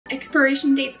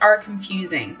Expiration dates are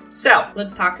confusing, so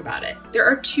let's talk about it. There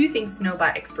are two things to know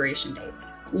about expiration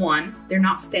dates. One, they're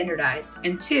not standardized,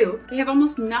 and two, they have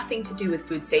almost nothing to do with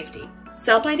food safety.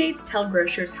 Sell-by dates tell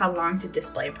grocers how long to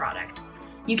display a product.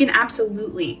 You can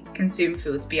absolutely consume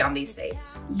foods beyond these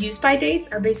dates. Use-by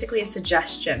dates are basically a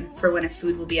suggestion for when a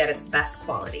food will be at its best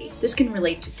quality. This can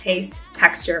relate to taste,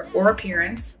 texture, or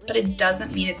appearance, but it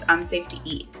doesn't mean it's unsafe to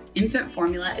eat. Infant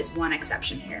formula is one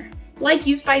exception here. Like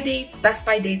use-by dates,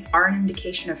 best-by dates are an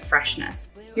indication of freshness.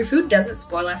 Your food doesn't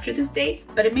spoil after this date,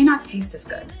 but it may not taste as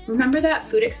good. Remember that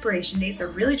food expiration dates are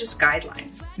really just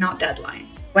guidelines, not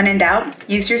deadlines. When in doubt,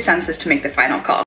 use your senses to make the final call.